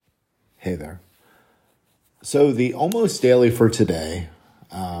Hey there. So the Almost Daily for today,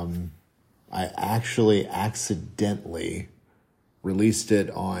 I actually accidentally released it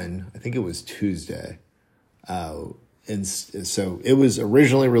on, I think it was Tuesday. And so it was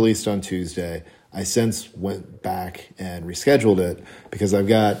originally released on Tuesday. I since went back and rescheduled it because I've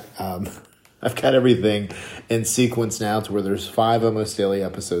got everything in sequence now to where there's 5 Almost Daily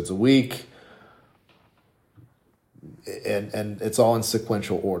episodes a week. And it's all in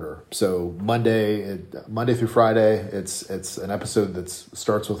sequential order. So Monday through Friday, it's an episode that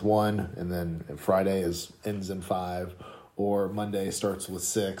starts with 1, and then Friday ends in 5, or Monday starts with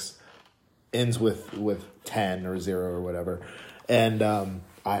 6, ends with 10 or 0 or whatever. And so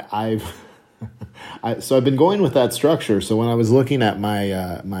I've been going with that structure. So when I was looking at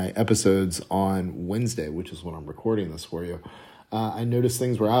my episodes on Wednesday, which is when I'm recording this for you, I noticed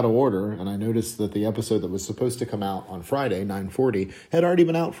things were out of order, and I noticed that the episode that was supposed to come out on Friday, 9:40, had already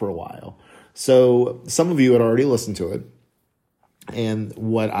been out for a while. So some of you had already listened to it, and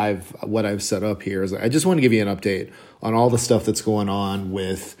what I've set up here is I just want to give you an update on all the stuff that's going on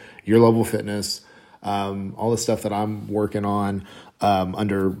with Your Level Fitness, all the stuff that I'm working on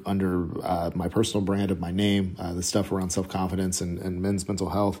under my personal brand of my name, the stuff around self-confidence and men's mental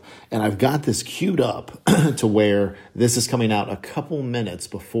health. And I've got this queued up to where this is coming out a couple minutes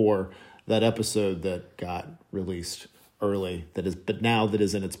before that episode that got released early, but now that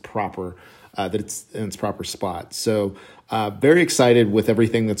is in its proper spot. So very excited with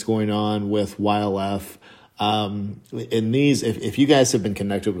everything that's going on with YLF. In these, if you guys have been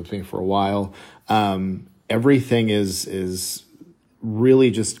connected with me for a while, everything is really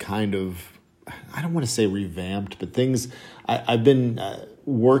just kind of, I don't want to say revamped, but things, I've been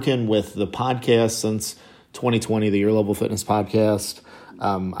working with the podcast since 2020, the Your Level Fitness podcast.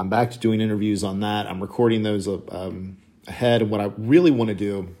 I'm back to doing interviews on that. I'm recording those ahead. And what I really want to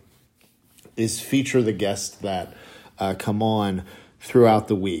do is feature the guests that come on throughout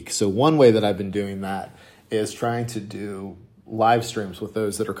the week. So one way that I've been doing that is trying to do live streams with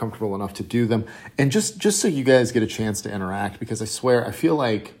those that are comfortable enough to do them. And just so you guys get a chance to interact, because I swear, I feel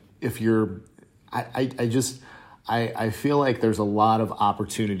like if you're, I feel like there's a lot of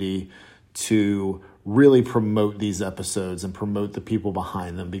opportunity to really promote these episodes and promote the people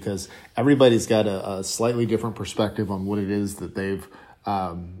behind them, because everybody's got a slightly different perspective on what it is that they've,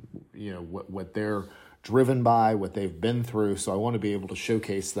 what they're driven by, what they've been through. So I want to be able to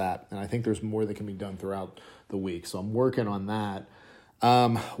showcase that. And I think there's more that can be done throughout the week. So I'm working on that.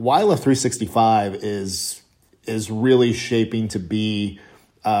 YLF 365 is really shaping to be,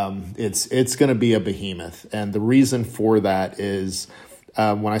 it's going to be a behemoth. And the reason for that is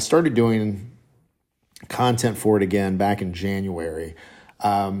when I started doing content for it again back in January,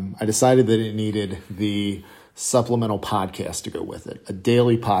 I decided that it needed the supplemental podcast to go with it, a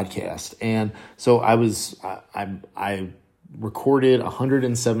daily podcast. And so I recorded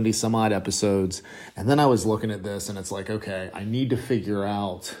 170 some odd episodes. And then I was looking at this and it's like, okay, I need to figure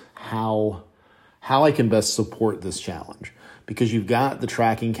out how I can best support this challenge, because you've got the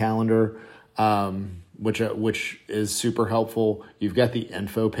tracking calendar, which is super helpful. You've got the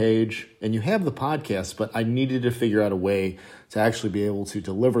info page and you have the podcast, but I needed to figure out a way to actually be able to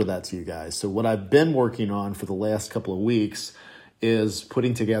deliver that to you guys. So what I've been working on for the last couple of weeks is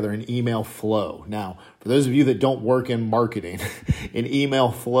putting together an email flow. Now, for those of you that don't work in marketing, an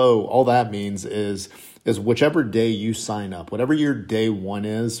email flow, all that means is whichever day you sign up, whatever your day one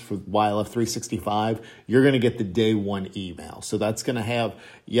is for YLF 365, you're going to get the day one email. So that's going to have,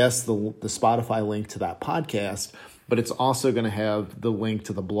 yes, the Spotify link to that podcast, but it's also going to have the link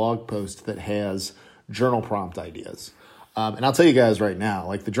to the blog post that has journal prompt ideas. And I'll tell you guys right now,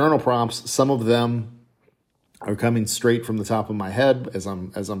 like the journal prompts, some of them are coming straight from the top of my head as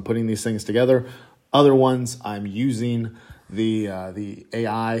I'm putting these things together. Other ones I'm using the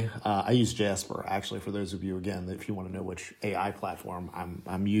AI. I use Jasper, actually, for those of you, again, if you want to know which AI platform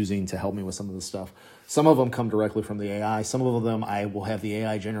I'm using to help me with some of this stuff. Some of them come directly from the AI. Some of them I will have the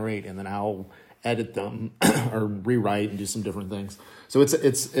AI generate, and then I'll edit them or rewrite and do some different things. So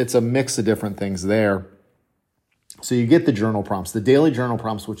it's a mix of different things there. So you get the journal prompts, the daily journal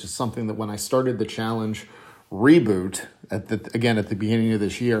prompts, which is something that when I started the challenge reboot at the beginning of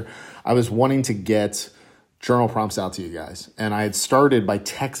this year, I was wanting to get journal prompts out to you guys. And I had started by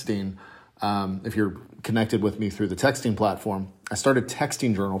texting, if you're connected with me through the texting platform, I started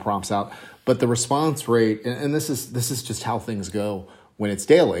texting journal prompts out, but the response rate, and this is just how things go when it's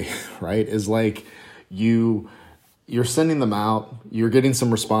daily, right? Is like you're sending them out, you're getting some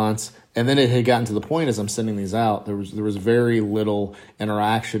response, and then it had gotten to the point as I'm sending these out, there was very little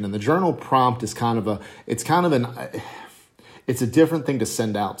interaction. And the journal prompt is it's it's a different thing to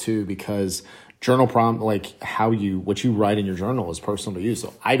send out too, because journal prompt, like what you write in your journal is personal to you.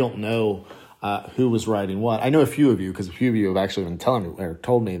 So I don't know who was writing what. I know a few of you, because a few of you have actually been telling me or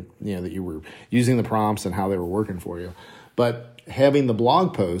told me, that you were using the prompts and how they were working for you. But having the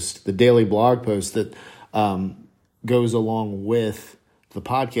blog post, the daily blog post that goes along with the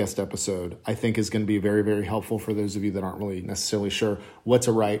podcast episode, I think is going to be very, very helpful for those of you that aren't really necessarily sure what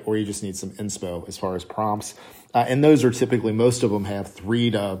to write, or you just need some inspo as far as prompts. And those are typically, most of them have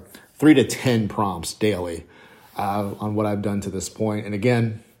 3 to 10 prompts daily on what I've done to this point. And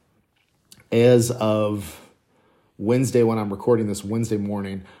again, as of Wednesday, when I'm recording this Wednesday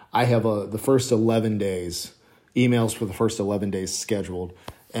morning, I have the first 11 days, emails for the first 11 days scheduled.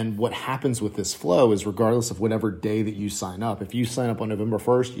 And what happens with this flow is, regardless of whatever day that you sign up, if you sign up on November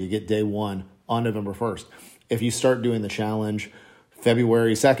 1st, you get day 1 on November 1st. If you start doing the challenge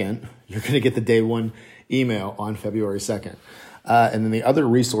February 2nd, you're going to get the day 1 email on February 2nd. And then the other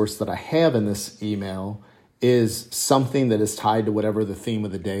resource that I have in this email is something that is tied to whatever the theme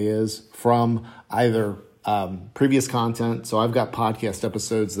of the day is, from either previous content. So I've got podcast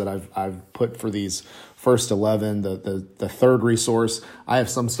episodes that I've put for these first 11. The third resource, I have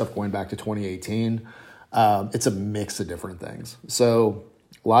some stuff going back to 2018. It's a mix of different things. So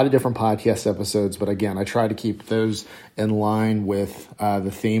a lot of different podcast episodes, but again, I try to keep those in line with the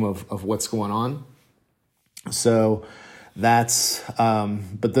theme of what's going on. So that's,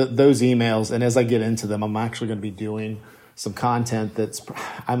 those emails, and as I get into them, I'm actually going to be doing some content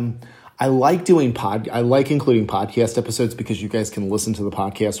I like including podcast episodes, because you guys can listen to the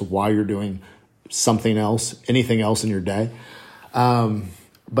podcast while you're doing something else, anything else in your day.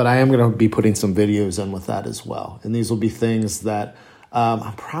 But I am going to be putting some videos in with that as well. And these will be things that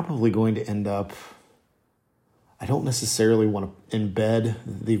I'm probably going to end up, I don't necessarily want to embed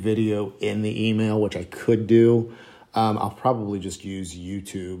the video in the email, which I could do. I'll probably just use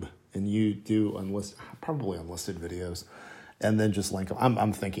YouTube and you do probably unlisted videos, and then just link them.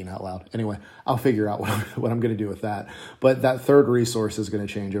 I'm thinking out loud. Anyway, I'll figure out what I'm going to do with that. But that third resource is going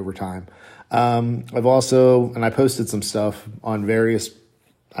to change over time. I've also, and I posted some stuff on various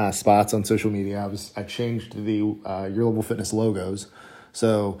spots on social media. I changed the Your Level Fitness logos.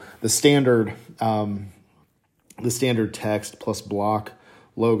 So the standard text plus block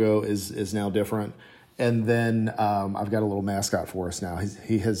logo is now different. And then I've got a little mascot for us now.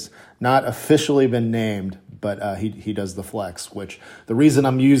 He has not officially been named, but he does the flex, which the reason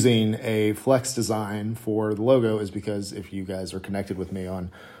I'm using a flex design for the logo is because if you guys are connected with me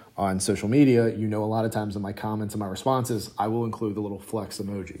on social media, a lot of times in my comments and my responses, I will include the little flex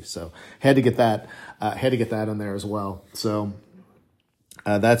emoji. So had to get that in there as well. So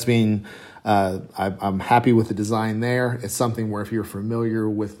that's being, I'm happy with the design there. It's something where if you're familiar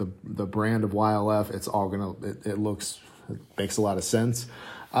with the brand of YLF, it's all it makes a lot of sense.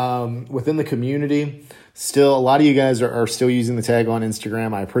 Within the community, still, a lot of you guys are still using the tag on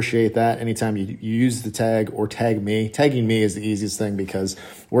Instagram. I appreciate that. Anytime you use the tag or tag me, tagging me is the easiest thing, because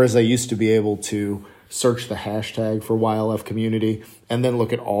whereas I used to be able to search the hashtag for YLF community and then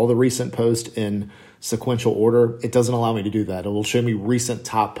look at all the recent posts in sequential order, it doesn't allow me to do that. It will show me recent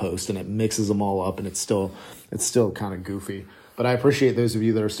top posts and it mixes them all up, and it's still kind of goofy. But I appreciate those of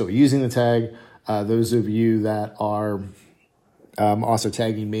you that are still using the tag, those of you that are also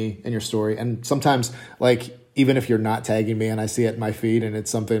tagging me in your story. And sometimes, like, even if you're not tagging me and I see it in my feed and it's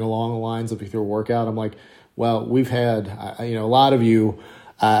something along the lines of if you're a workout, I'm like, well, we've had, a lot of you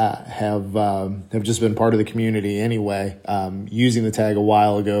have just been part of the community anyway, using the tag a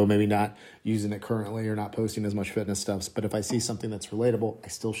while ago, maybe not using it currently or not posting as much fitness stuff. But if I see something that's relatable, I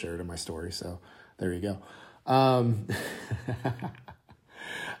still share it in my story. So there you go.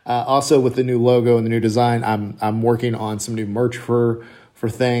 Also, with the new logo and the new design, I'm working on some new merch for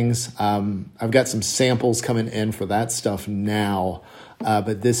things. I've got some samples coming in for that stuff now,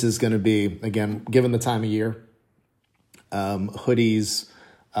 but this is going to be, again, given the time of year, hoodies,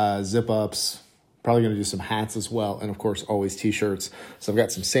 zip-ups, probably going to do some hats as well, and of course, always t-shirts. So I've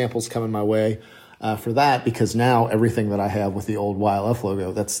got some samples coming my way for that, because now everything that I have with the old YLF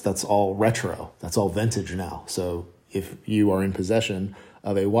logo, that's all retro. That's all vintage now. So if you are in possession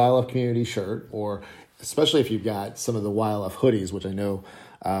of a YLF community shirt, or especially if you've got some of the YLF hoodies, which I know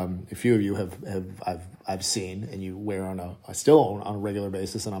a few of you I've seen and you wear still on a regular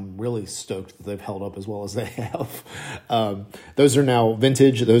basis, and I'm really stoked that they've held up as well as they have. Those are now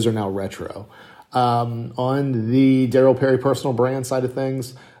vintage. Those are now retro. On the Daryl Perry personal brand side of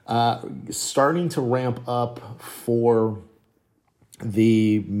things, starting to ramp up for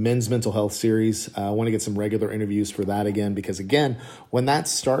the men's mental health series. I want to get some regular interviews for that again, because again, when that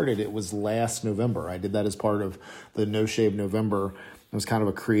started, it was last November. I did that as part of the No Shave November. It was kind of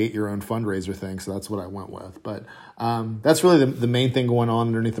a create your own fundraiser thing. So that's what I went with. But that's really the main thing going on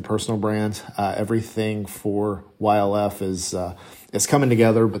underneath the personal brand. Everything for YLF is coming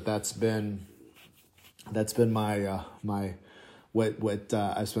together, but that's been my what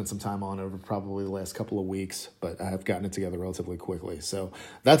I've spent some time on over probably the last couple of weeks, but I have gotten it together relatively quickly. So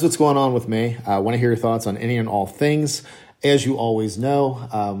that's what's going on with me. I want to hear your thoughts on any and all things. As you always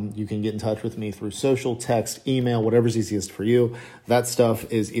know, you can get in touch with me through social, text, email, whatever's easiest for you. That stuff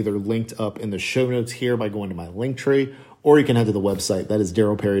is either linked up in the show notes here by going to my link tree, or you can head to the website. That is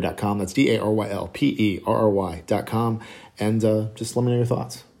darylperry.com. That's DARYLPERRY.com. And just let me know your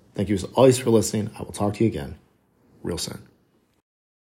thoughts. Thank you as always for listening. I will talk to you again real soon.